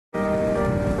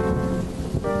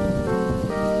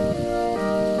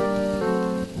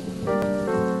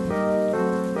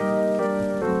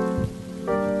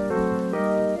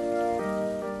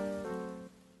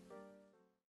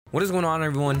What is going on,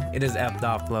 everyone? It is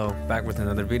FdotFLO back with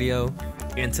another video,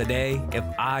 and today, if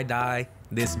I die,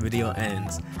 this video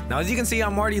ends. Now, as you can see,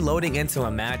 I'm already loading into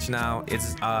a match now.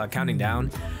 It's counting down.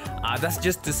 That's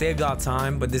just to save y'all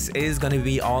time, but this is gonna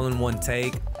be all in one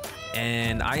take.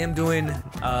 And I am doing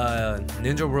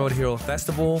Ninja World Hero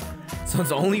Festival, so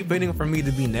it's only fitting for me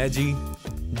to be Neji,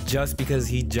 just because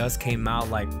he just came out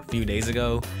like a few days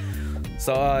ago.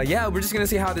 So yeah, we're just gonna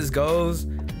see how this goes.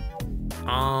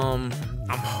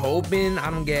 I'm hoping I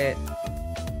don't get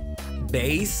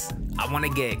base. I want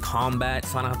to get combat,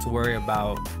 so I don't have to worry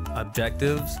about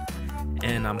objectives.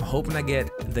 And I'm hoping I get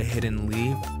the hidden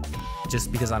leaf,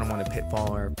 just because I don't want to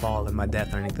pitfall or fall in my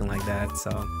death or anything like that. So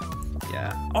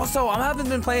yeah. Also, I haven't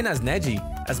been playing as Neji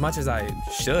as much as I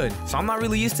should, so I'm not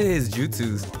really used to his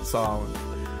jutsus. So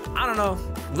I don't know.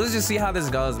 Let's just see how this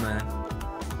goes, man.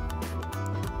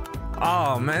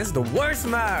 Oh man, it's the worst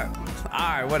map.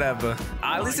 Alright, whatever.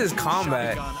 At least it's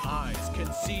combat.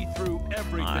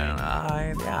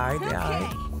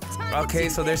 Okay,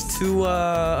 so there's two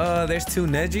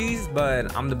Nejis,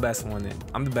 but I'm the best one.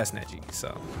 I'm the best Neji,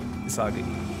 so it's all good.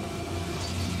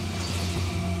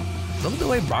 Look at the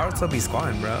way Baruto be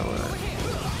squatting, bro.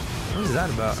 What is that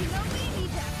about?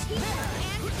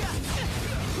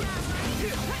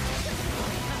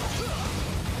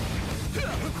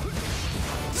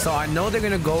 So I know they're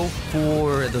gonna go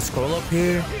for the scroll up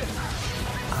here.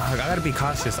 I gotta be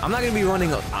cautious. I'm not gonna be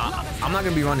running. I'm not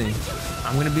gonna be running.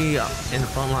 I'm gonna be in the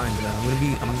front lines. I'm gonna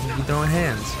be throwing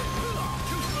hands.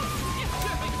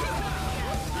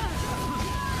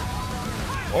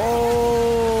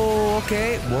 Oh,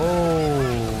 okay.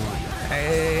 Whoa.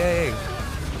 Hey.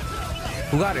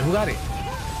 Who got it? Who got it?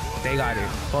 They got it.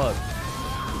 Fuck.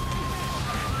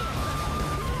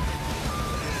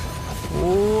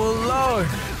 Oh Lord.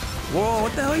 Whoa,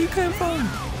 what the hell you came from?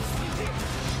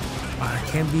 I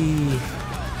can't be.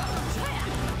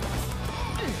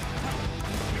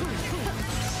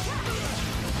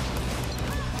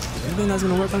 You think that's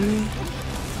gonna work on me?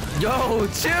 Yo,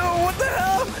 chill, what the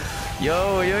hell?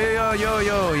 Yo.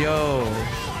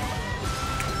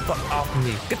 Fuck off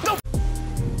me. Get the